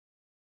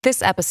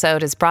This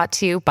episode is brought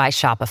to you by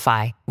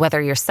Shopify.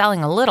 Whether you're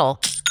selling a little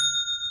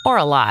or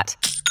a lot,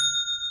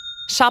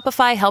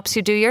 Shopify helps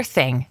you do your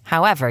thing,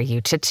 however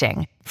you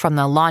cha-ching. From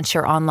the launch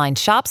your online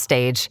shop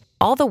stage,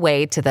 all the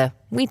way to the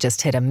we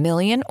just hit 1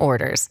 million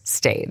orders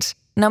stage.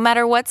 No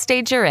matter what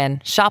stage you're in,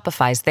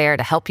 Shopify's there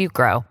to help you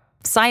grow.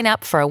 Sign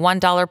up for a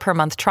 $1 per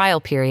month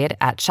trial period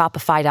at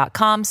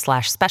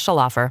shopify.com/special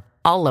offer,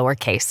 all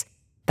lowercase.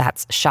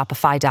 That's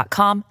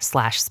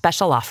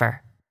shopify.com/special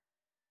offer.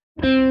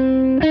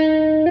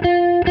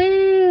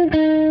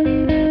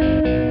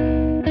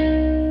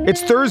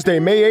 It's Thursday,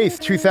 May 8th,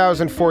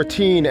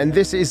 2014, and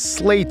this is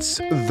Slate's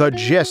The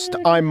Gist.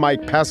 I'm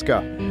Mike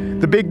Pesca.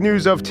 The big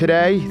news of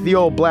today, the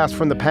old blast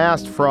from the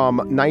past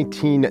from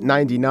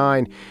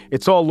 1999.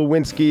 It's all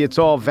Lewinsky, it's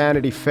all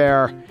Vanity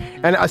Fair.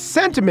 And a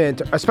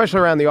sentiment,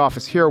 especially around the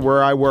office here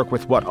where I work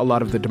with what a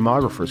lot of the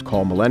demographers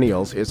call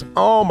millennials, is,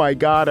 oh my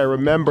God, I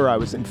remember I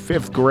was in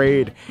 5th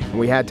grade and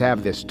we had to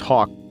have this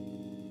talk.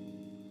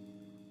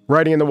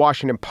 Writing in the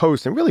Washington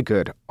Post, a really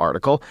good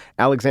article,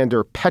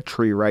 Alexander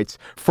Petrie writes,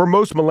 "For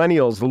most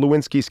millennials, the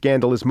Lewinsky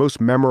scandal is most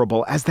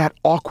memorable as that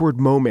awkward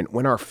moment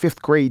when our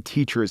 5th grade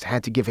teachers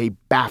had to give a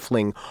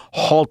baffling,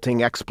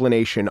 halting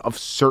explanation of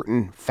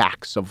certain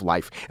facts of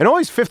life." And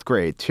always 5th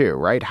grade, too,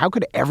 right? How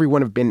could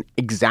everyone have been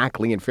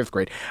exactly in 5th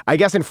grade? I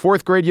guess in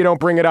 4th grade, you don't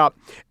bring it up.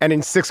 And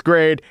in 6th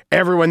grade,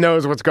 everyone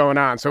knows what's going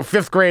on. So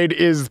 5th grade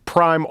is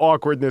prime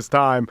awkwardness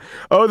time.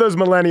 Oh, those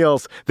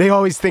millennials, they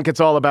always think it's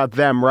all about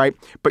them, right?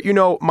 But you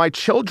know, my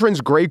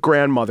children's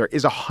great-grandmother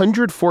is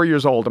 104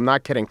 years old. I'm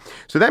not kidding.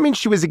 So that means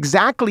she was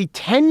exactly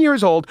 10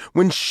 years old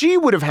when she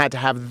would have had to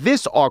have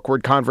this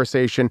awkward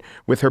conversation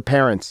with her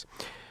parents.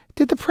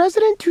 Did the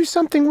president do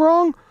something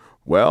wrong?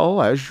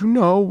 Well, as you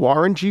know,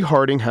 Warren G.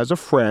 Harding has a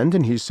friend,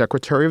 and he's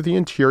Secretary of the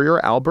Interior,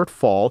 Albert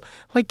Fall.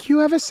 Like, you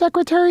have a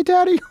secretary,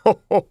 Daddy?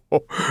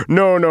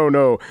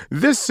 No.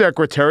 This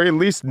secretary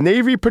leased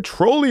Navy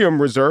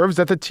petroleum reserves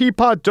at the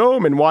Teapot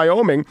Dome in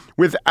Wyoming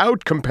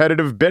without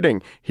competitive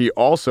bidding. He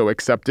also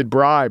accepted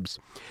bribes.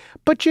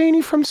 But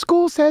Janie from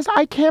school says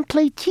I can't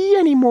play tea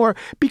anymore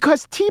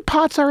because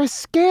teapots are a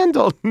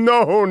scandal.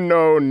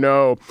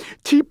 No.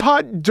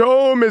 Teapot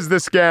Dome is the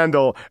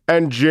scandal,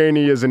 and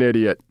Janie is an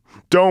idiot.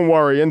 Don't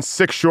worry, in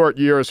 6 short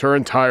years, her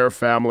entire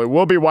family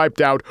will be wiped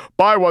out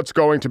by what's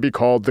going to be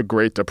called the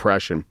Great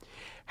Depression.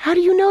 How do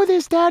you know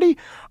this, Daddy?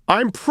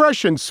 I'm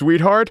prescient,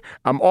 sweetheart.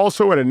 I'm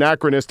also an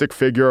anachronistic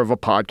figure of a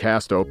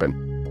podcast open.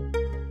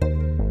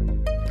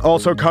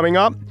 Also coming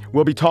up,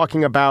 we'll be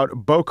talking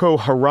about Boko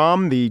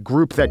Haram, the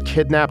group that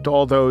kidnapped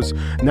all those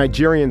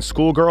Nigerian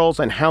schoolgirls,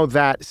 and how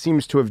that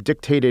seems to have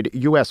dictated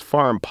U.S.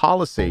 foreign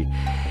policy.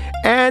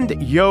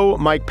 And Yo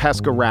Mike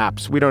Pesca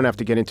raps. We don't have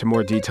to get into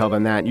more detail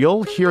than that.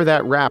 You'll hear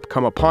that rap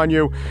come upon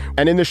you.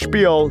 And in the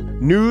spiel,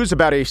 news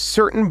about a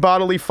certain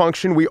bodily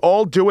function. We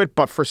all do it,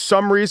 but for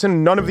some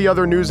reason, none of the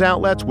other news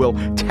outlets will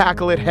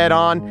tackle it head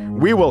on.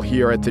 We will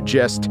hear at The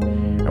Gist.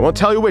 I won't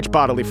tell you which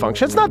bodily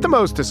function. It's not the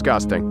most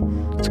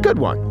disgusting. It's a good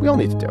one. We all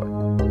need to do it.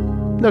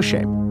 No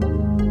shame.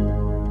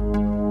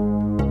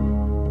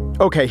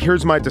 Okay,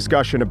 here's my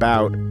discussion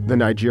about the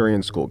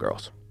Nigerian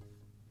schoolgirls.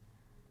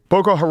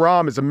 Boko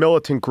Haram is a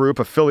militant group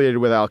affiliated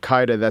with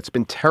al-Qaeda that's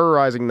been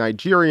terrorizing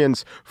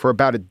Nigerians for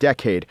about a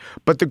decade.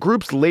 But the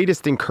group's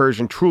latest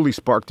incursion truly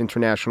sparked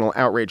international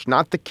outrage.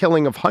 Not the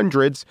killing of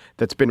hundreds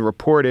that's been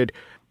reported.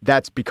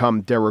 That's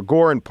become de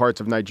rigueur in parts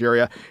of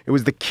Nigeria. It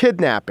was the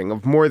kidnapping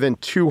of more than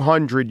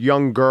 200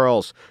 young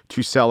girls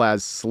to sell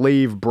as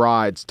slave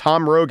brides.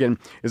 Tom Rogan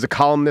is a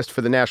columnist for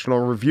the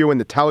National Review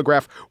and the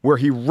Telegraph, where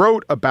he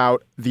wrote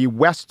about the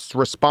West's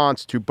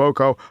response to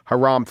Boko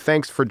Haram.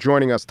 Thanks for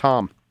joining us,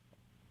 Tom.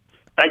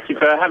 Thank you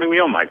for having me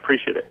on, Mike.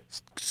 Appreciate it.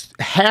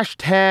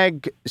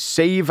 Hashtag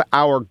Save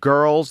Our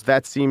Girls.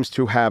 That seems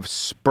to have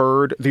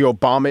spurred the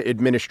Obama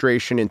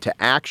administration into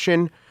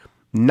action.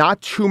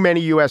 Not too many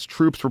U.S.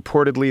 troops,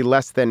 reportedly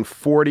less than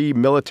 40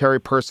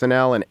 military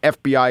personnel and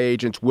FBI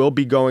agents will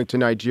be going to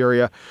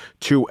Nigeria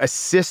to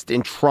assist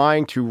in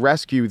trying to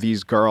rescue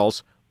these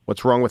girls.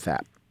 What's wrong with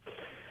that?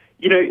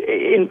 You know,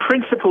 in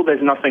principle,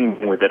 there's nothing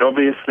wrong with it.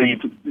 Obviously,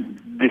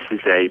 this is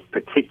a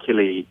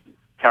particularly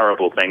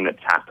terrible thing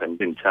that's happened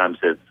in terms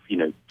of,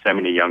 so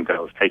many young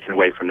girls taken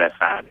away from their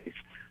families.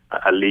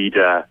 A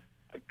leader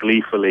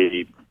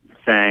gleefully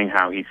saying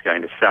how he's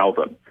going to sell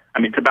them. I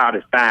mean, it's about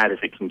as bad as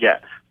it can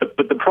get.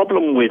 But the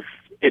problem with,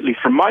 at least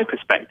from my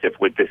perspective,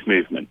 with this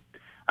movement,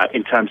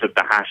 in terms of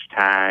the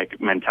hashtag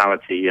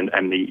mentality and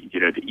the,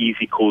 the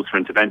easy calls for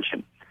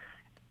intervention,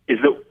 is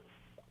that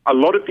a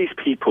lot of these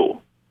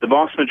people, the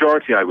vast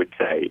majority, I would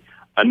say,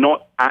 are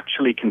not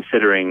actually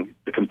considering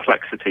the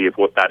complexity of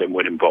what that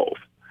would involve.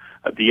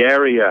 The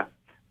area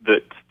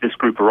that this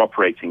group are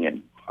operating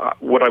in,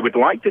 what I would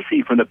like to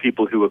see from the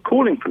people who are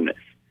calling from this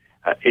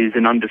is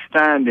an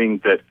understanding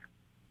that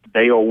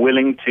they are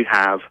willing to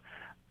have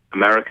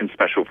American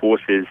special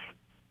forces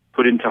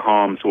put into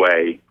harm's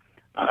way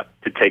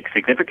to take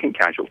significant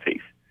casualties,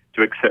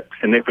 to accept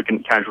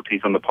significant casualties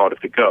on the part of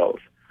the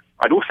girls.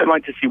 I'd also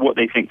like to see what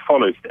they think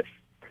follows this,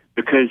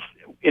 because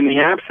in the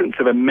absence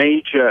of a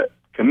major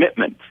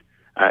commitment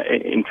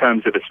in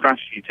terms of a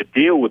strategy to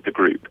deal with the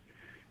group,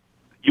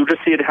 you'll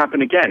just see it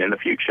happen again in the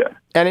future.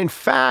 And in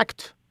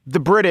fact, the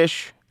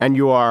British, and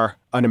you are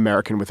an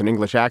American with an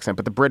English accent,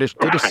 but the British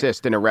did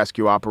assist in a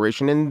rescue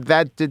operation, and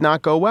that did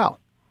not go well.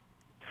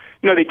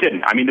 No, they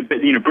didn't. I mean,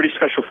 the British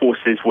Special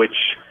Forces,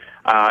 which,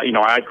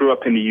 I grew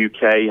up in the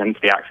UK, hence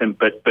the accent,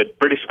 but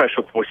British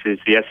Special Forces,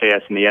 the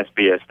SAS and the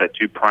SBS, they're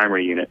two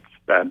primary units,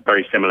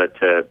 very similar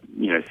to,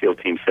 SEAL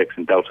Team 6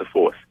 and Delta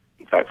Force.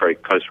 In fact, very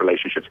close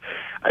relationships.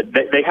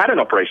 They had an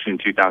operation in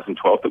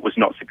 2012 that was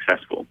not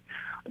successful.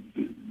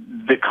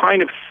 The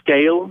kind of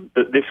scale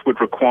that this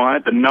would require,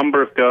 the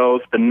number of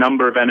girls, the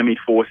number of enemy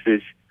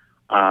forces,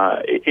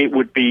 it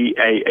would be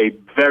a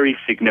very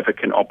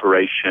significant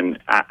operation.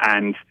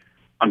 And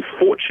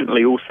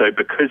unfortunately also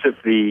because of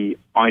the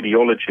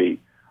ideology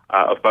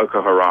of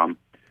Boko Haram,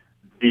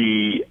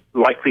 the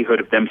likelihood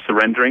of them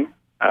surrendering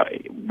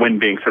when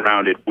being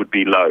surrounded would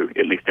be low,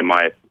 at least in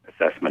my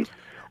assessment.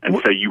 And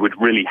so you would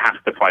really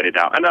have to fight it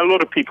out. And a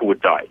lot of people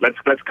would die.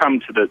 Let's come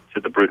to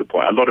the brutal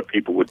point. A lot of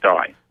people would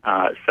die.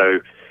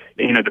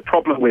 The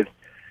problem with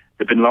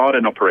the bin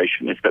Laden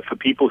operation is that for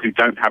people who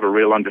don't have a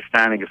real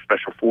understanding of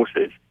special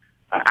forces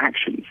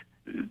actions,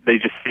 they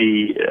just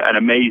see an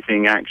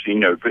amazing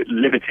action,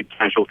 limited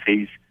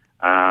casualties,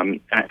 and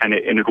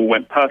it all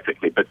went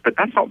perfectly. But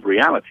that's not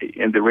reality.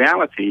 And the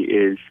reality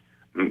is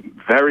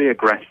very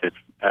aggressive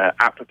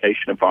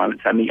application of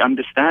violence and the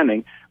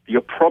understanding that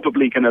you're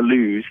probably going to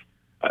lose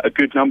a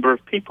good number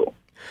of people.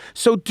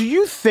 So do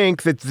you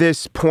think that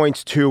this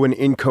points to an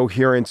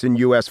incoherence in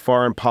U.S.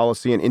 foreign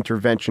policy and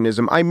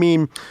interventionism? I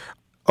mean,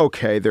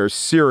 okay, there's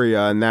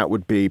Syria, and that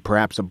would be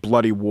perhaps a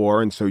bloody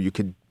war, and so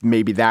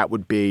maybe that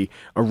would be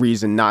a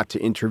reason not to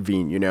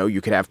intervene.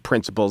 You could have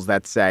principles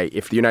that say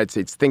if the United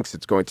States thinks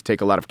it's going to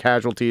take a lot of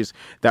casualties,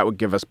 that would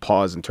give us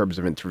pause in terms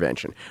of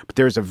intervention. But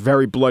there's a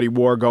very bloody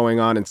war going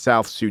on in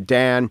South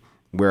Sudan.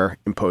 We're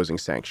imposing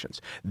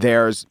sanctions.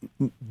 There's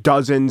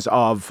dozens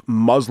of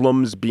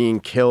Muslims being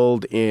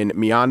killed in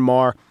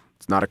Myanmar.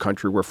 It's not a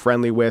country we're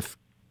friendly with.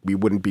 We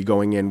wouldn't be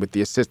going in with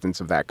the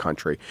assistance of that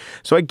country.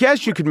 So I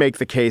guess you could make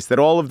the case that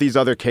all of these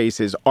other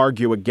cases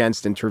argue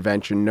against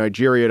intervention.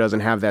 Nigeria doesn't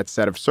have that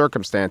set of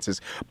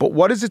circumstances. But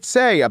what does it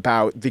say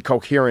about the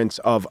coherence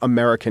of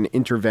American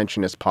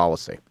interventionist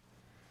policy?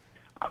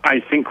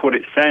 I think what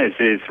it says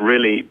is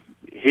really,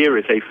 here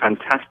is a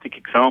fantastic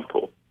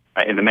example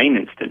in the main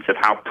instance of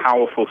how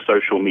powerful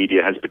social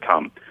media has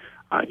become,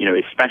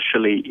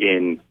 especially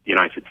in the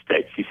United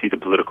States. You see the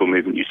political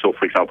movement. You saw,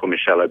 for example,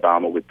 Michelle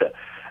Obama with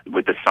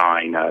the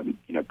sign,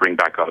 bring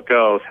back our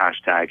girls,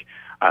 hashtag,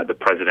 the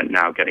president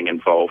now getting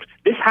involved.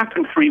 This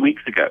happened 3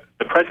 weeks ago.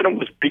 The president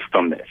was briefed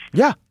on this.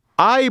 Yeah.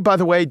 I, by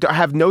the way,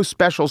 have no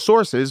special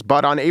sources,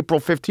 but on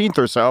April 15th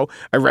or so,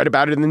 I read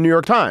about it in the New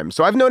York Times.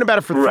 So I've known about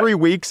it for 3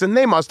 weeks, and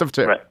they must have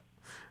too. Right.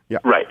 Yeah.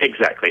 Right,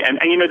 exactly. And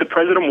the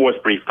president was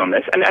briefed on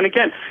this. And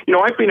again,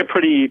 I've been a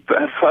pretty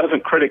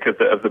fervent critic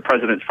of the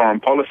president's foreign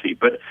policy,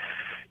 but,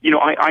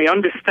 I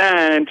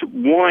understand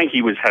why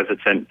he was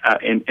hesitant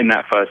in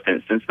that first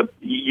instance.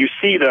 You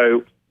see,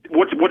 though,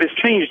 what has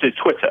changed is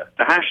Twitter.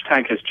 The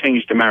hashtag has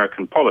changed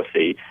American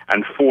policy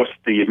and forced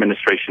the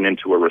administration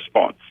into a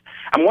response.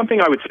 And one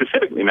thing I would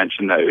specifically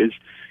mention, though, is,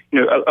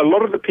 a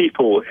lot of the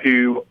people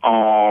who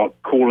are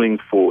calling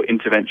for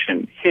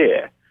intervention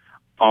here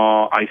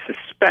are, I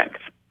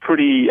suspect,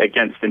 pretty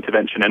against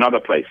intervention in other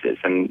places,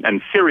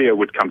 and Syria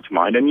would come to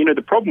mind. And,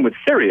 the problem with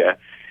Syria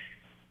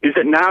is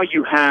that now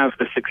you have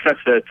the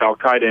successor to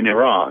al-Qaeda in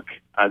Iraq,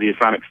 the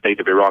Islamic State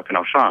of Iraq and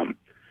al-Sham,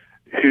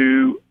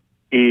 who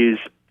is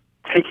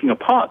taking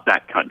apart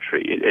that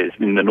country, is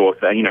in the north,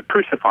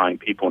 crucifying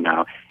people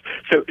now.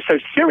 So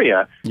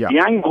Syria, the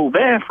angle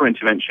there for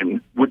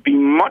intervention would be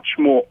much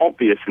more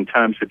obvious in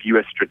terms of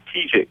U.S.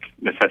 strategic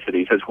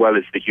necessities as well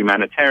as the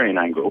humanitarian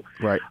angle.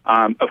 Right.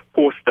 Of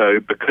course,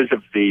 though, because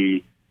of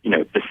the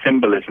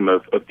symbolism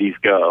of these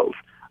girls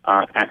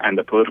and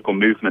the political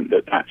movement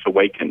that's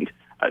awakened,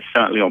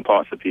 certainly on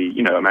parts of the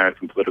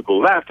American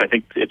political left, I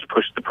think it's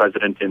pushed the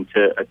president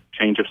into a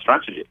change of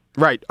strategy.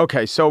 Right.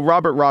 Okay. So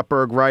Robert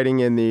Rotberg,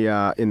 writing in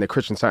the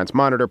Christian Science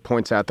Monitor,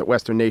 points out that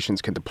Western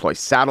nations can deploy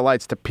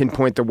satellites to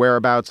pinpoint the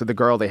whereabouts of the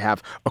girl. They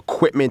have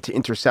equipment to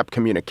intercept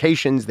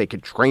communications. They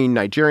could train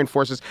Nigerian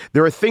forces.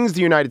 There are things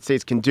the United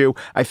States can do.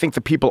 I think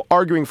the people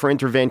arguing for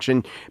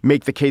intervention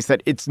make the case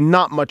that it's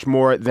not much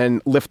more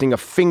than lifting a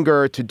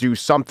finger to do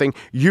something.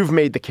 You've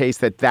made the case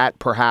that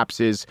perhaps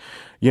is,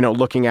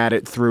 looking at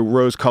it through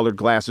rose-colored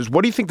glasses.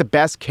 What do you think the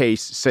best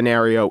case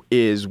scenario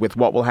is with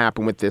what will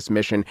happen with this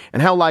mission,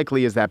 and how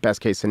likely is that best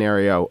case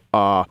scenario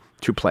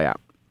to play out?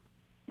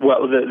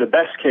 Well, the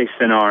best case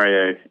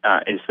scenario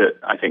is that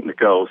I think the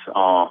girls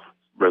are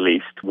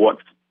released. What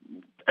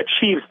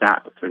achieves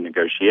that through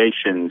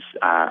negotiations,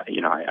 I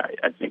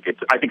think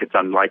it's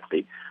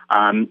unlikely.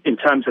 In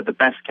terms of the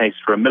best case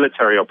for a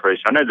military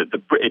operation, I know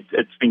that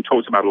it's been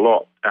talked about a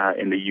lot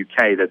in the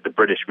UK that the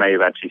British may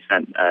have actually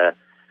sent a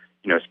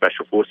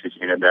special forces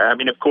unit there. I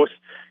mean, of course,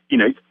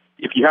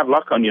 if you have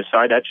luck on your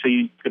side, actually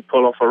you could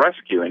pull off a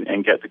rescue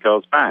and get the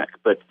girls back.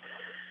 But,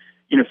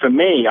 for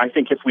me, I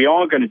think if we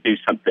are going to do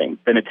something,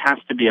 then it has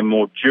to be a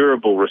more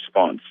durable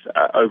response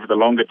over the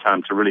longer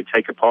term to really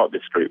take apart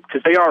this group,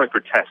 because they are a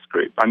grotesque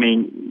group. I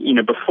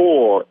mean,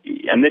 before,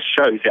 and this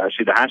shows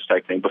actually the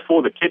hashtag thing,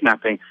 before the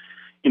kidnapping,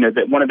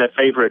 that one of their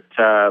favorite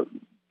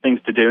things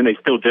to do, and they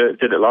still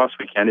did it last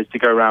weekend, is to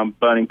go around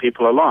burning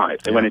people alive.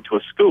 They went into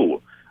a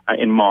school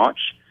in March,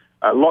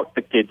 locked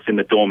the kids in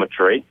the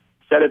dormitory,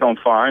 set it on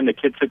fire, and the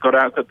kids had got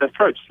out, got their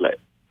throats slit.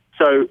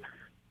 So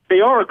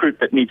they are a group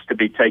that needs to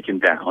be taken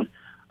down.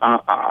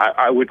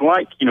 I would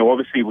like,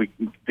 obviously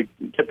to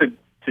get the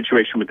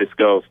situation with this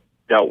girl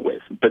dealt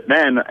with. But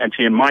then,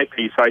 actually in my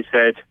piece, I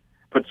said,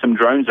 put some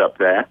drones up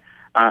there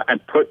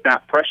and put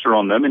that pressure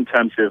on them in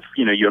terms of,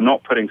 you're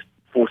not putting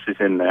forces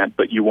in there,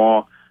 but you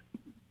are,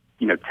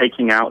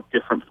 taking out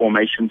different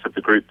formations of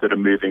the group that are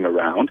moving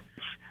around.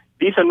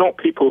 These are not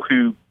people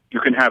who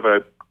you can have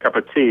a cup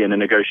of tea in a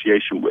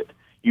negotiation with.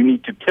 You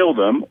need to kill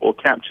them or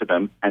capture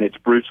them, and it's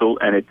brutal,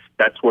 and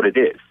that's what it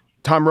is.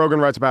 Tom Rogan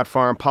writes about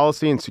foreign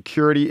policy and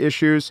security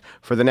issues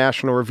for the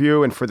National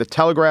Review. And for the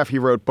Telegraph, he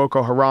wrote,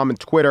 Boko Haram and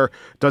Twitter,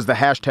 does the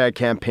hashtag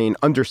campaign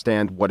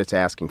understand what it's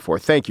asking for?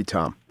 Thank you,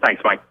 Tom.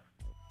 Thanks, Mike.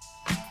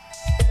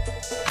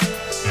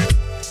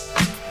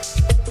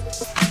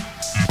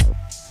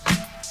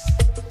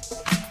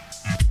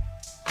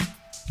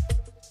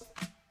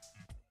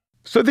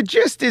 So the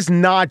gist is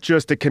not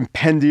just a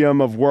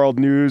compendium of world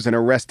news and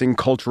arresting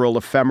cultural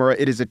ephemera.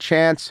 It is a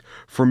chance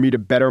for me to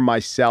better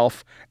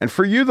myself and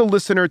for you, the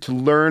listener, to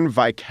learn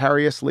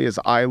vicariously as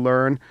I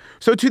learn.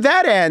 So to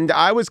that end,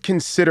 I was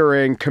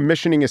considering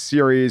commissioning a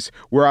series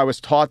where I was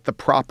taught the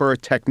proper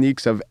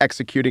techniques of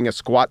executing a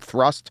squat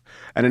thrust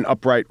and an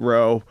upright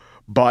row,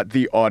 but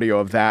the audio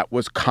of that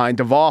was kind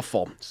of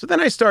awful. So then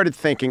I started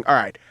thinking, all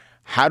right,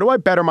 how do I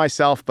better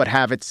myself but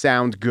have it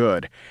sound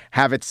good?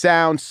 Have it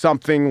sound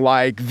something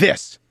like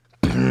this.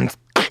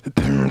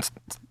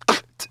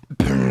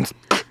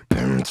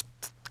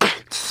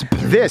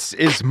 This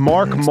is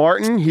Mark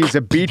Martin. He's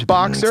a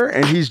beatboxer,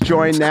 and he's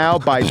joined now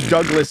by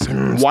Douglas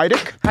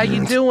Whitick. How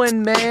you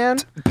doing, man?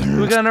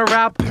 We're gonna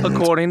rap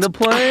according to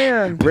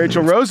plan.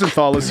 Rachel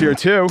Rosenthal is here,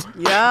 too.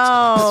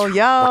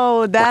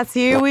 Yo, that's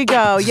here we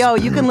go. Yo,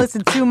 you can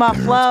listen to my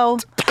flow.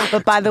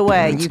 But by the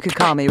way, you could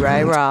call me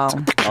Ray Rowe.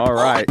 All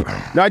right.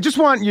 Now, I just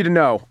want you to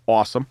know,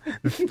 awesome.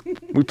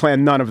 We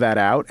planned none of that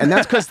out. And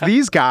that's because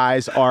these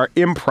guys are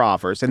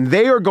improvers, and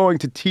they are going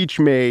to teach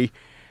me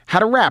how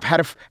to rap, how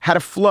to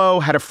flow,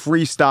 how to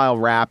freestyle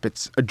rap.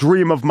 It's a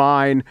dream of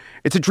mine.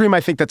 It's a dream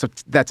I think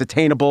that's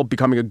attainable.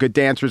 Becoming a good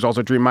dancer is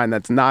also a dream of mine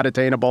that's not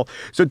attainable.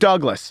 So,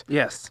 Douglas.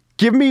 Yes.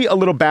 Give me a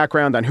little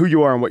background on who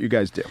you are and what you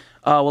guys do.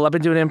 Well, I've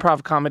been doing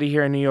improv comedy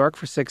here in New York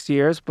for 6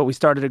 years, but we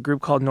started a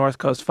group called North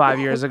Coast 5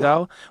 years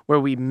ago where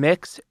we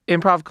mix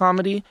improv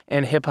comedy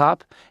and hip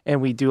hop,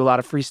 and we do a lot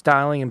of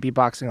freestyling and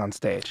beatboxing on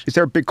stage. Is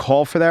there a big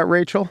call for that,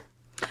 Rachel?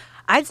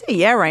 I'd say,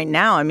 yeah, right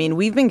now. I mean,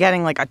 we've been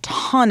getting like a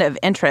ton of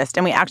interest,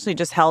 and we actually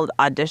just held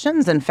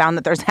auditions and found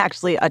that there's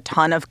actually a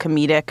ton of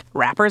comedic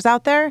rappers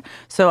out there.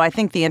 So I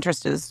think the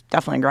interest is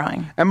definitely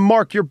growing. And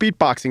Mark, your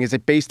beatboxing, is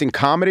it based in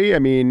comedy? I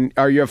mean,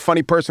 are you a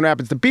funny person who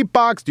happens to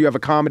beatbox? Do you have a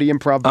comedy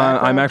improv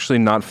background? I'm actually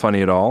not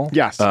funny at all.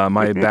 Yes.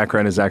 My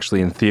background is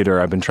actually in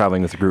theater. I've been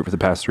traveling with a group for the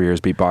past 3 years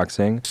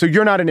beatboxing. So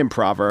you're not an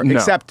improver, No.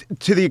 except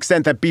to the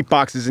extent that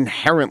beatbox is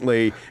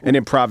inherently an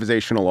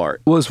improvisational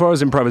art. Well, as far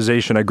as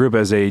improvisation, I grew up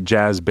as a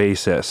jazz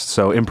bassist,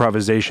 so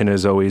improvisation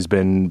has always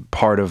been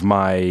part of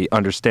my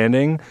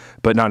understanding,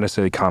 but not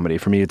necessarily comedy.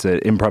 For me, it's an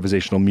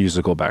improvisational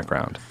musical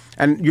background.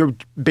 And your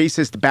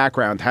bassist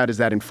background, how does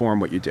that inform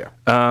what you do?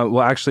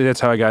 Well, actually, that's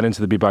how I got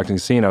into the beatboxing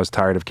scene. I was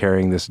tired of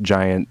carrying this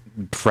giant,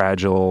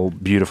 fragile,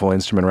 beautiful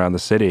instrument around the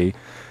city.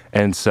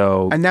 And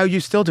so... And now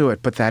you still do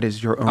it, but that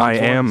is your own I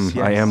voice. am. Yes.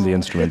 I am the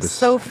instrument. It's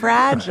so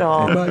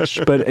fragile.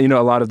 But,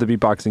 a lot of the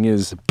beatboxing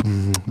is...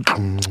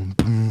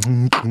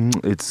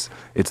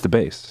 It's the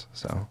bass,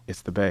 so...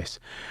 It's the bass.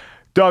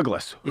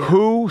 Douglas,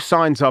 who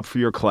signs up for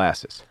your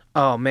classes?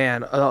 Oh,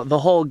 man, the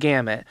whole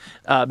gamut.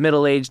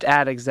 Middle-aged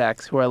ad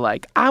execs who are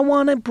like, I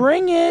want to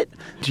bring it.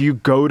 Do you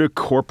go to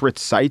corporate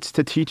sites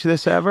to teach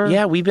this ever?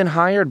 Yeah, we've been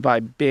hired by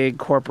big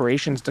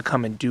corporations to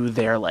come and do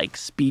their,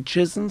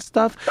 speeches and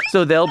stuff.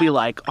 So they'll be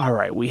like, all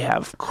right, we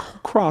have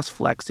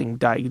cross-flexing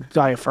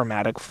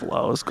diaphragmatic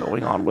flows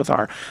going on with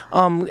our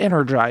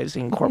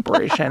energizing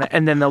corporation.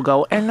 And then they'll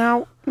go, and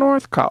now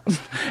North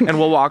Coast. And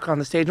we'll walk on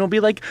the stage and we'll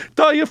be like,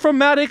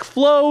 diaphragmatic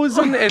flows.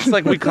 And it's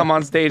like we come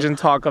on stage and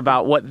talk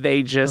about what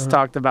they just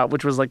talked about,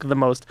 which was the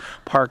most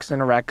Parks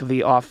and Rec,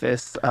 The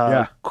Office,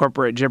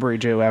 corporate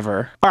gibbery-jew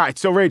ever. All right,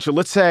 so Rachel,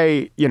 let's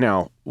say,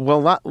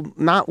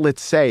 not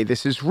let's say,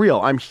 this is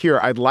real. I'm here.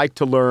 I'd like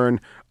to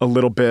learn a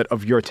little bit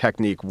of your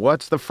technique.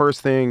 What's the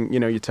first thing,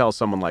 you tell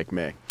someone like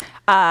me?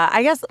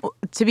 I guess,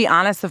 to be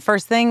honest, the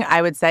first thing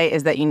I would say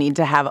is that you need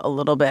to have a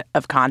little bit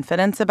of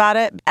confidence about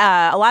it.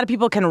 A lot of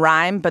people can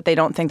rhyme, but they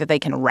don't think that they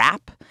can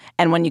rap.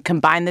 And when you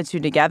combine the two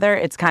together,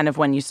 it's kind of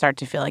when you start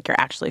to feel like you're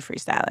actually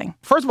freestyling.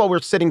 First of all, we're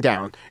sitting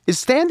down. Is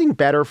standing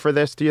better for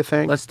this, do you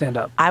think? Let's stand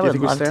up. I would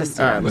think we love to stand?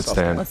 stand. Let's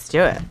stand. Let's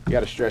do it. You got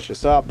to stretch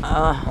this up.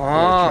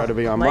 Try to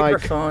be on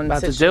mic. microphone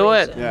About to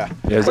situation. do it.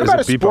 Yeah. It's What about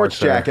a beatboxer. sports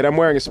jacket? I'm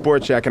wearing a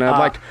sports jacket, and I'd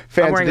like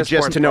fans wearing of a the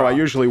gist sports to know bra. I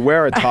usually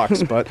wear a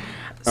tux, but...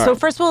 So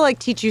first we'll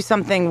teach you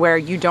something where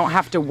you don't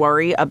have to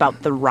worry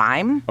about the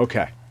rhyme.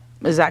 Okay.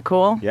 Is that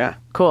cool? Yeah.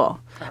 Cool.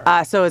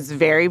 So it's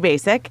very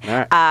basic.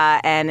 All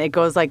right. And it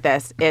goes like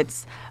this.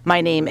 It's,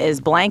 my name is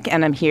blank,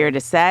 and I'm here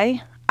to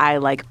say I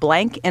like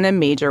blank in a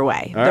major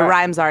way. All The right.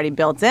 rhyme's already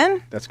built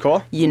in. That's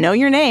cool. You know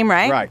your name,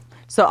 right? Right.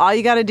 So all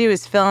you got to do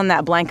is fill in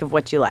that blank of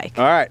what you like.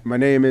 All right. My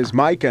name is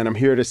Mike, and I'm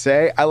here to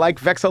say I like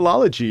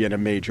vexillology in a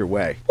major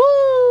way.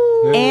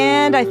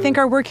 And I think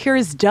our work here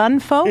is done,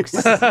 folks.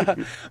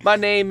 My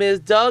name is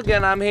Doug,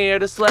 and I'm here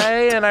to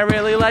slay, and I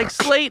really like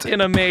Slate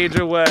in a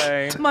major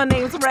way. My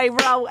name's Ray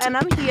Rowe, and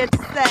I'm here to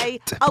say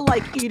I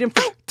like eating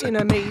fruit in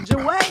a major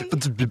way.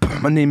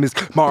 My name is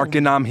Mark,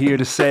 and I'm here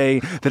to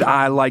say that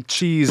I like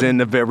cheese in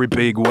a very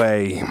big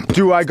way.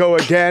 Do I go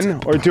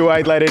again, or do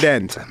I let it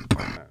end?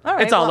 All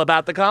right, It's all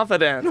about the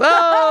confidence.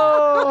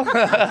 Oh!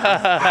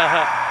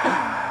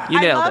 You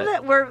I nailed love it.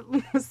 that we're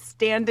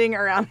standing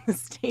around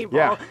this table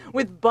Yeah.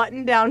 with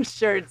button-down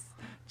shirts,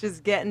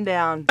 just getting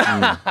down.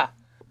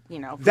 You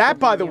know. for That,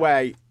 by the video.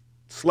 way,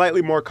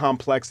 slightly more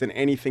complex than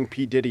anything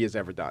P. Diddy has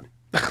ever done.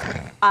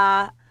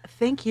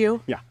 Thank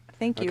you. Yeah.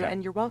 Thank you, Okay.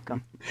 and you're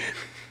welcome.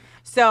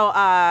 So,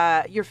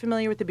 you're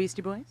familiar with the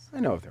Beastie Boys? I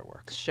know of their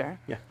work. Sure.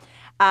 Yeah.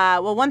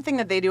 Well, one thing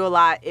that they do a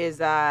lot is,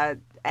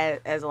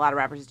 as a lot of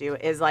rappers do,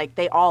 is like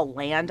they all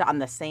land on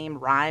the same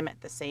rhyme at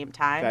the same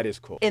time. That is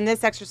cool. In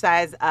this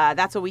exercise,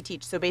 that's what we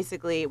teach. So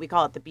basically, we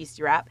call it the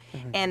Beastie Rap,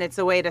 and it's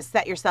a way to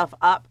set yourself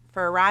up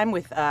for a rhyme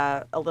with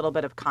a little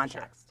bit of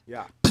context.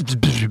 Yeah.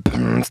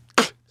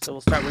 So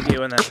we'll start with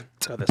you and then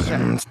go this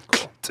way.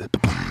 Cool.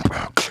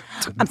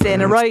 I'm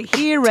standing right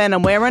here, and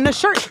I'm wearing a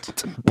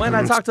shirt. When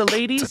I talk to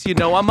ladies, you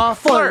know I'm a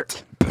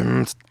flirt.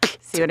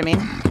 See what I mean?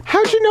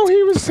 How'd you know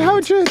he was?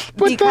 How'd you?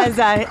 Because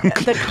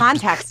the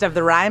context of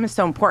the rhyme is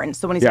so important.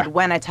 So when he Yeah. said,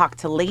 when I talk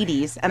to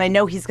ladies, and I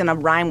know he's going to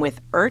rhyme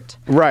with ert.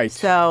 Right.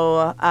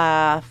 So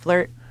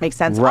flirt makes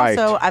sense. Right.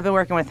 Also, I've been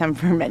working with him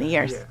for many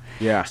years.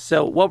 Yeah.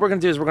 So what we're gonna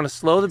do is we're gonna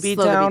slow the beat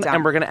Slow the beat down, down.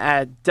 and we're gonna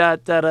add da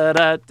da da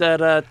da da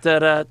da da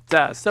da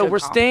da. So Good we're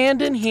call.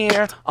 standing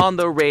here on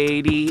the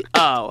radio.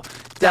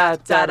 Da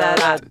da da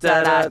da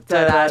da da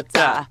da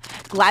da.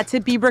 Glad to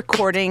be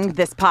recording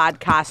this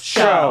podcast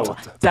show.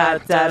 Da,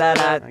 da, da,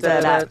 da, da,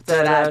 da,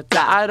 da,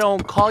 da. I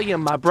don't call you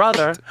my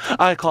brother,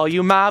 I call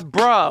you my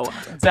bro.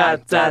 Da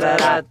da da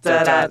da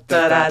da da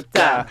da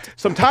da.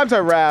 Sometimes I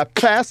rap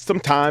fast,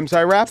 sometimes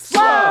I rap slow.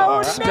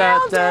 Whoa, Da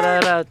da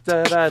da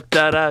da da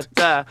da da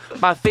da.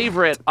 My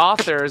favorite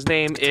author's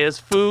name is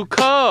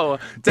Foucault.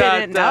 Da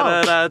Didn't da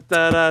know. da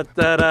da da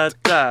da da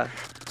da.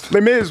 Les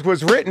Mis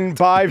was written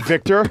by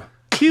Victor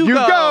Hugo.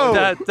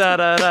 Da da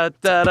da da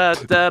da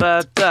da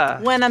da da.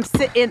 When I'm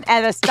sitting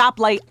at a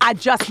stoplight, I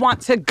just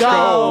want to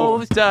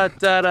go. Da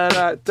da da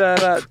da da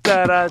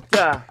da da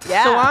da.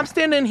 Yeah. So I'm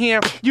standing here,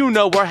 you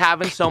know we're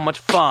having so much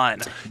fun.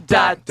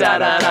 Da da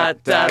da da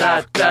da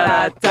da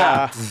da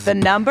da. The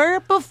number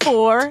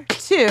before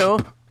 2.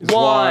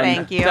 One.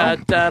 Thank you. Da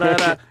da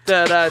da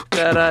da da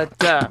da da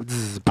da.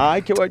 I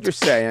get what you're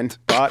saying,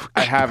 but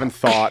I haven't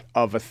thought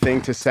of a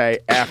thing to say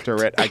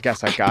after it. I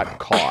guess I got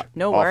caught.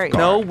 No off worries. guard.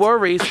 No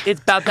worries,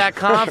 it's about that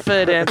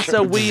confidence.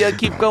 So we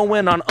keep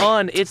going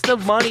on. It's the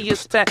money you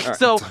spend.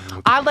 So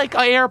I like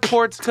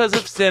airports because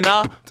of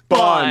Cinnabon.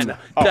 Bun.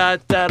 Oh. Da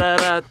da da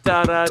da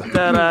da da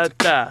da da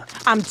da.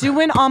 I'm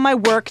doing all my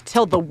work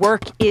till the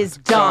work is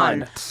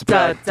done.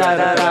 Da da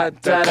da da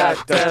da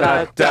da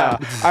da da.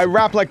 I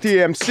rap like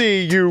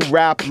DMC, you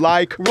rap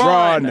like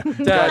Run.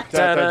 Da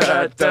da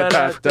da da da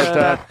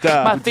da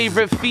da. My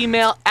favorite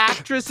female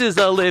actress is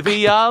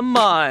Olivia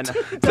Munn.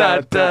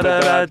 Da da da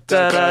da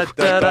da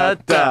da da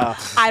da.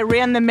 I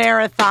ran the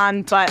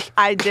marathon, but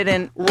I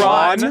didn't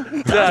Run.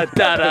 Da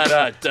da da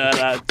da da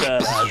da da.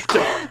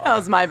 That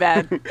was my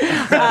bad.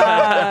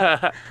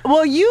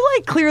 Well,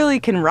 you clearly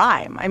can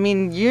rhyme. I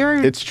mean, you're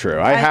It's true.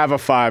 I have a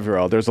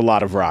 5-year-old. There's a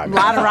lot of rhyming.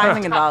 a lot of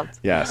rhyming involved.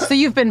 Yes. So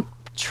you've been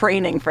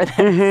training for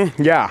this.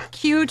 Yeah.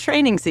 Cue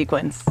training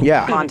sequence.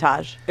 Yeah.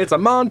 Montage. It's a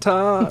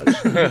montage.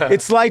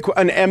 It's like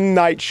an M.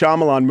 Night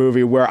Shyamalan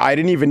movie where I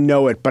didn't even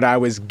know it, but I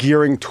was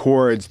gearing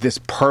towards this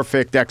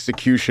perfect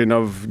execution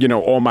of,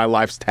 all my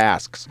life's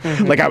tasks.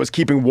 Like I was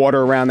keeping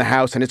water around the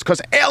house, and it's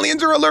because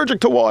aliens are allergic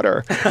to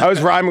water. I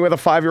was rhyming with a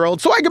 5-year-old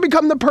so I could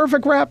become the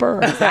perfect rapper.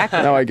 Exactly.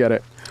 Now I get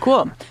it.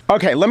 Cool.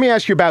 Okay, let me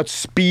ask you about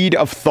speed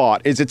of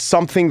thought. Is it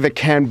something that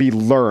can be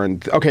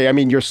learned? Okay, I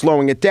mean, you're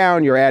slowing it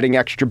down, you're adding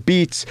extra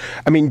beats.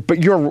 I mean,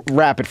 but you're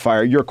rapid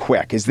fire, you're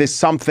quick. Is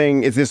this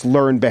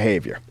learned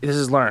behavior? This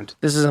is learned.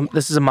 This is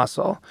a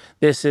muscle.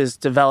 This is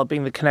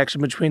developing the connection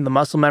between the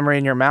muscle memory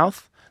in your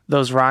mouth,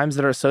 those rhymes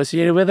that are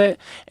associated with it,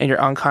 and your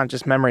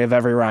unconscious memory of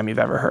every rhyme you've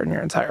ever heard in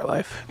your entire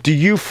life. Do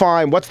you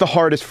find, what's the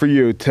hardest for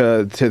you,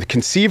 to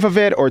conceive of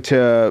it or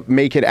to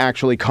make it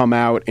actually come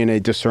out in a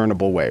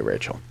discernible way,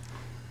 Rachel?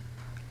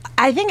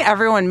 I think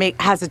everyone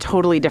has a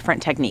totally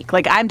different technique.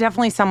 Like, I'm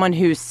definitely someone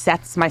who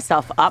sets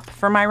myself up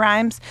for my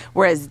rhymes,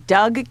 whereas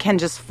Doug can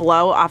just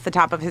flow off the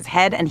top of his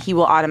head and he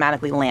will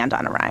automatically land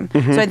on a rhyme.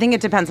 So I think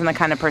it depends on the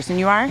kind of person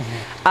you are.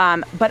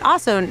 But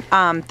also,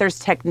 there's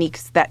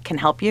techniques that can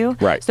help you.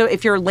 Right. So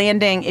if you're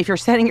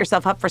setting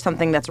yourself up for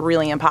something that's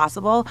really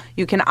impossible,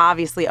 you can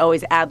obviously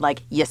always add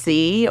like, you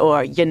see,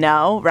 or you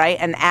know, right?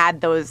 And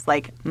add those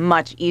like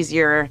much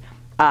easier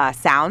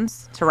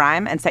sounds to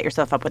rhyme and set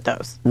yourself up with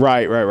those.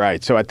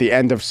 Right. So at the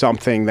end of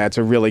something that's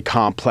a really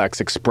complex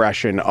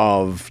expression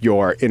of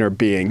your inner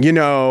being,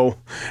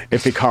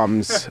 it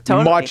becomes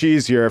much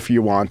easier if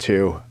you want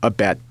to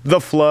abet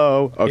the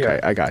flow. Okay,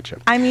 yeah. I got you.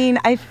 I mean,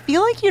 I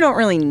feel like you don't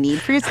really need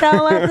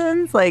freestyle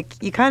lessons. Like,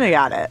 you kind of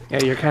got it.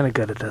 Yeah, you're kind of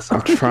good at this.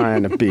 I'm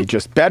trying to be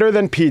just better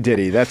than P.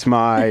 Diddy. That's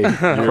my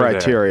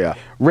criteria.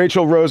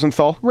 Rachel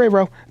Rosenthal,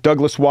 Ray-Ro,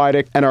 Douglas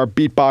Wydick, and our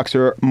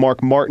beatboxer,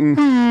 Mark Martin.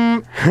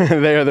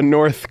 They are the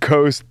North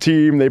Coast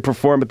team. They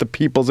perform at the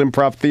People's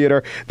Improv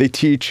Theater. They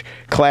teach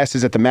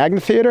classes at the Magna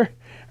Theater.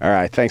 All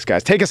right, thanks,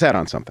 guys. Take us out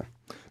on something.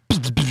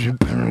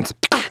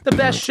 The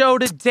best show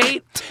to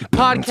date.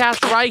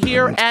 Podcast right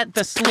here at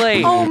the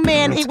Slate. Oh,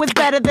 man, it was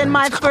better than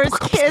my first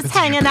kiss.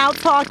 Hanging out,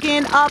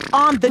 talking up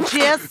on the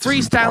gist.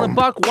 Freestyling,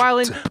 buck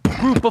wilding,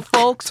 group of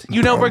folks.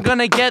 We're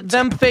gonna get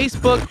them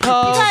Facebook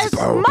posts. You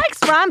guys, Mike's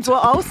rhymes were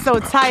oh so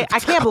tight. I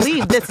can't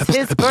believe this is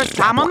his first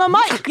time on the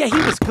mic. Yeah,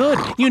 he was good.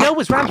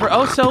 His rhymes were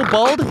oh so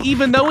bold,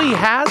 even though he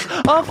has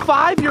a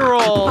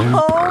 5-year-old.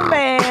 Oh,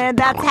 man,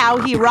 that's how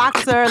he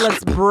rocks her.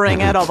 Let's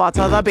bring it over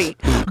to the beat.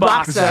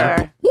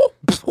 Boxer.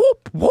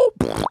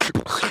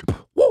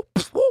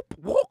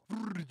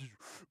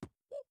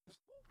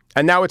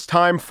 And now it's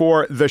time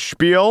for the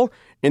spiel.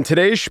 In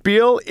today's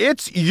spiel,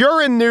 it's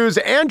urine news.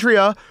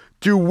 Andrea,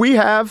 do we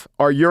have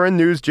our urine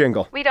news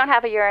jingle? We don't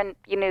have a urine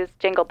news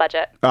jingle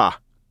budget.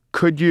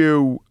 Could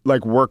you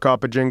work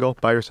up a jingle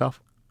by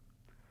yourself?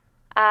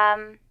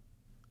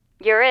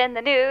 You're in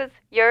the news.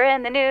 You're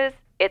in the news.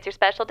 It's your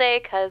special day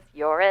because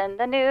you're in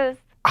the news.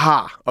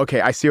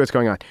 Okay. I see what's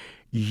going on.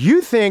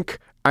 You think...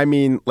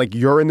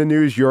 you're in the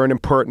news, you're an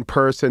important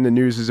person, the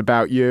news is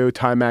about you,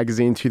 Time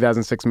Magazine,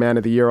 2006 Man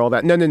of the Year, all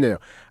that. No.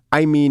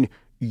 I mean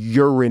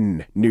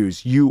urine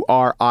news,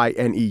 urine,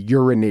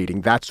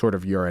 urinating, that sort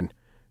of urine.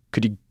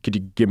 Could you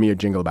give me a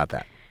jingle about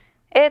that?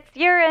 It's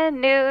urine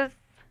news.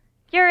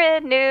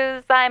 Urine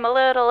news. I'm a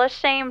little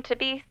ashamed to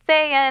be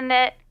saying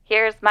it.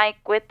 Here's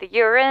Mike with the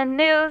urine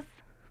news.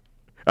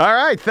 All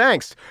right,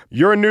 thanks.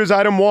 Urine news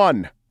item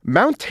 1.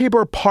 Mount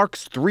Tabor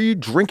Park's 3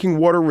 drinking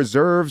water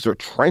reserves are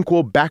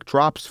tranquil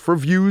backdrops for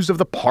views of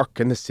the park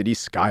and the city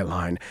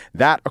skyline.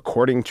 That,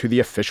 according to the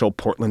official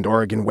Portland,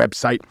 Oregon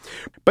website.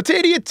 But to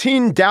idiot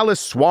teen Dallas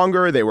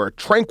Swanger, they were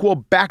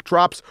tranquil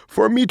backdrops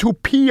for me to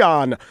pee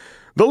on.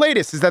 The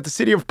latest is that the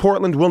city of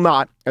Portland will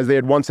not, as they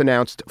had once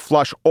announced,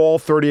 flush all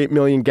 38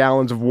 million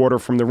gallons of water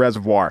from the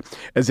reservoir.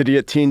 As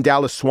idiot teen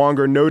Dallas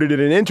Swanger noted in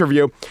an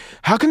interview,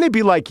 how can they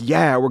be like,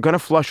 yeah, we're going to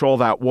flush all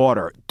that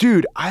water?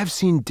 Dude, I've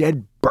seen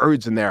dead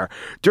birds in there.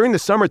 During the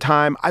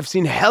summertime, I've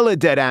seen hella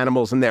dead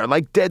animals in there,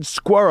 like dead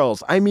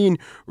squirrels. I mean,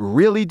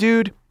 really,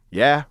 dude?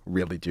 Yeah,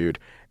 really, dude.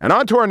 And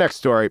on to our next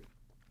story.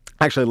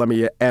 Actually, let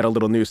me add a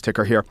little news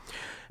ticker here.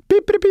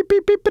 Beep, beep, beep,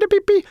 beep, beep, beep,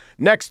 beep, beep.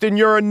 Next in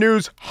urine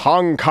news,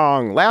 Hong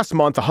Kong. Last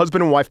month, a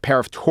husband and wife pair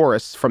of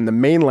tourists from the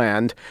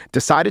mainland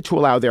decided to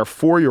allow their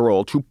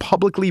 4-year-old to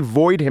publicly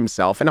void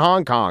himself in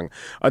Hong Kong.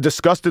 A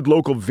disgusted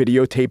local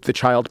videotaped the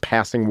child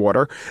passing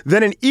water.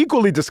 Then an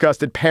equally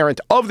disgusted parent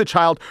of the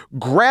child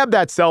grabbed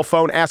that cell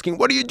phone asking,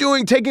 "What are you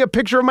doing taking a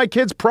picture of my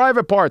kid's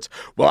private parts?"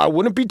 "Well, I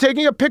wouldn't be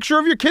taking a picture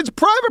of your kid's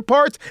private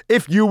parts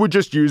if you would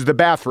just use the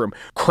bathroom."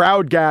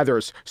 Crowd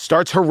gathers,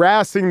 starts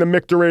harassing the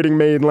micturating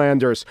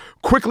mainlanders.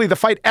 Quickly, the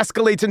fight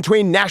escalates into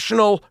a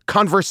national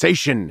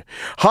conversation.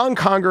 Hong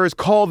Kongers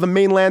call the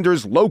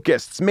mainlanders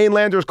locusts.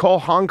 Mainlanders call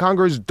Hong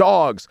Kongers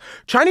dogs.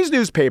 Chinese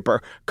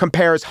newspaper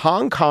compares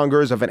Hong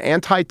Kongers of an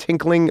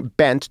anti-tinkling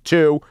bent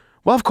to,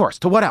 well, of course,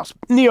 to what else?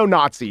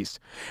 Neo-Nazis.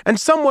 And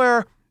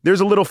somewhere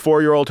there's a little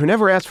 4-year-old who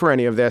never asked for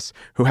any of this,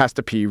 who has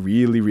to pee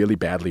really, really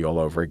badly all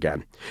over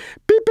again.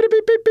 Beep, beep,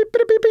 beep, beep, beep,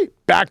 beep, beep, beep.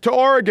 Back to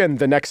Oregon,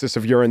 the nexus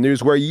of urine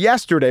news, where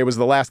yesterday was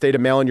the last day to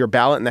mail in your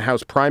ballot in the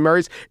House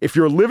primaries. If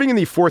you're living in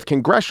the 4th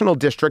Congressional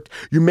District,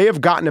 you may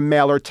have gotten a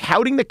mailer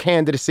touting the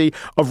candidacy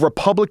of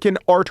Republican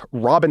Art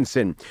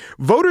Robinson.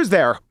 Voters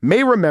there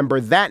may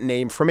remember that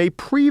name from a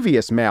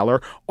previous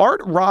mailer.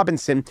 Art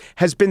Robinson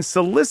has been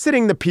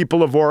soliciting the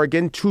people of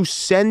Oregon to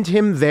send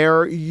him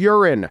their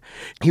urine.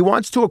 He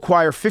wants to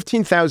acquire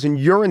 15,000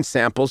 urine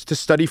samples to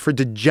study for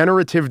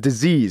degenerative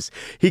disease.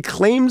 He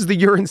claims the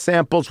urine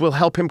samples will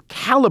help him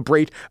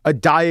calibrate a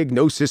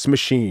diagnosis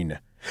machine.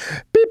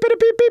 Beep, beep,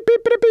 beep, beep,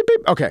 beep, beep, beep, beep.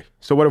 Okay,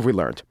 so what have we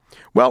learned?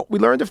 Well, we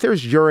learned if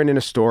there's urine in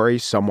a story,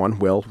 someone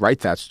will write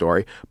that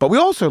story. But we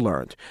also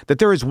learned that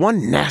there is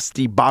one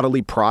nasty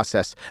bodily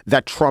process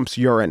that trumps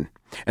urine.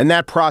 And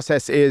that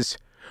process is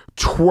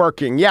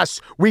twerking.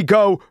 Yes, we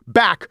go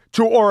back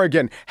to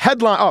Oregon.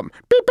 Headline,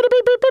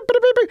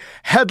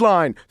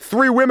 Headline,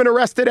 3 women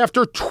arrested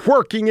after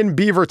twerking in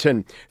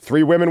Beaverton.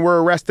 3 women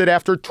were arrested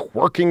after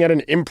twerking at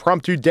an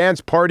impromptu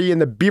dance party in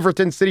the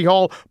Beaverton City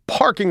Hall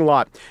parking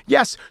lot.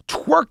 Yes,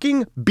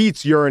 twerking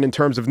beats urine in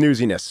terms of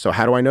newsiness. So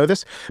how do I know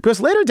this?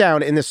 Because later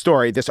down in this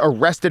story, this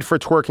arrested for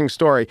twerking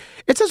story,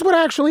 it says what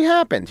actually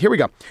happened. Here we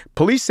go.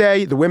 Police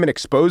say the women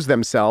exposed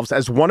themselves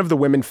as one of the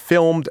women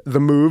filmed the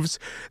moves.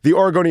 The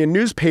Oregonian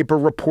newspaper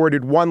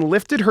reported one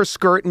lifted her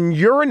skirt and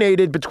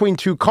urinated between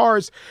 2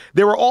 cars.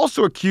 They were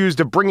also accused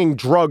of bringing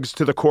drugs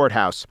to the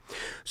courthouse.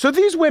 So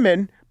these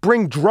women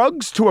bring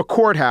drugs to a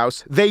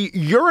courthouse. They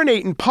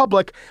urinate in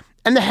public.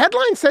 And the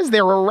headline says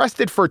they were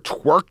arrested for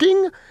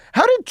twerking?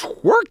 How did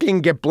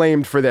twerking get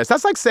blamed for this?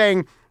 That's like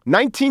saying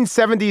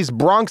 1970s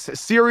Bronx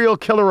serial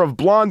killer of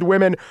blonde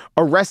women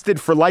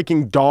arrested for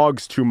liking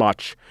dogs too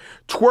much.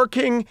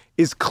 Twerking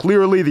is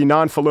clearly the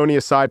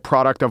non-felonious side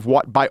product of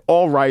what, by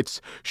all rights,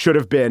 should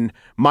have been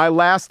my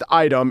last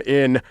item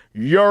in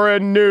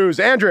Urine News.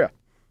 Andrea.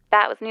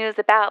 That was news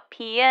about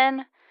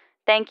peeing.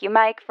 Thank you,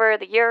 Mike, for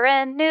the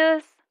urine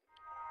news.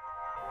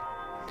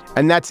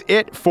 And that's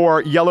it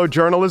for Yellow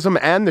Journalism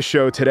and the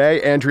show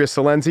today. Andrea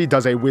Salenzi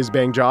does a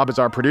whiz-bang job as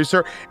our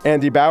producer.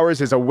 Andy Bowers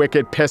is a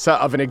wicked pissa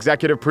of an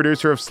executive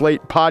producer of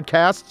Slate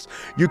podcasts.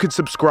 You could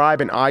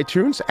subscribe in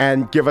iTunes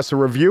and give us a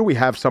review. We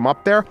have some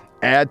up there.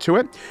 Add to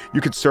it.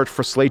 You could search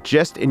for Slate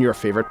Gist in your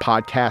favorite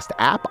podcast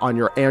app on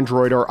your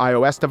Android or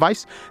iOS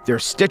device.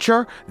 There's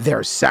Stitcher.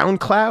 There's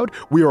SoundCloud.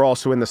 We are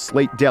also in the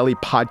Slate Daily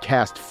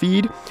podcast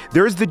feed.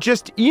 There's the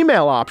Gist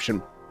email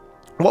option.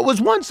 What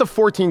was once a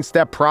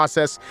 14-step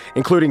process,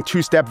 including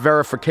 2-step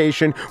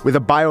verification with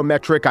a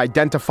biometric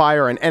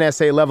identifier and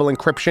NSA-level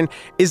encryption,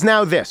 is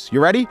now this.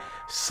 You ready?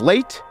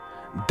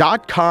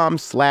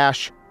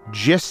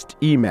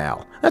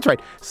 Slate.com/gistemail. That's right.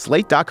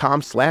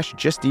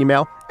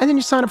 Slate.com/gistemail. And then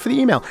you sign up for the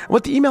email.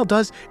 What the email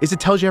does is it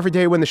tells you every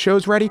day when the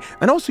show's ready.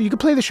 And also, you can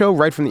play the show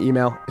right from the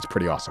email. It's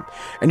pretty awesome.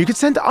 And you can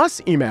send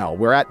us email.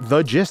 We're at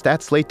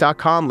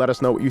thegist@slate.com. Let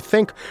us know what you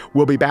think.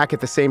 We'll be back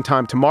at the same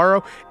time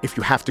tomorrow. If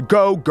you have to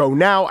go, go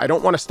now. I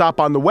don't want to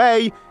stop on the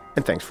way.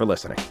 And thanks for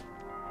listening.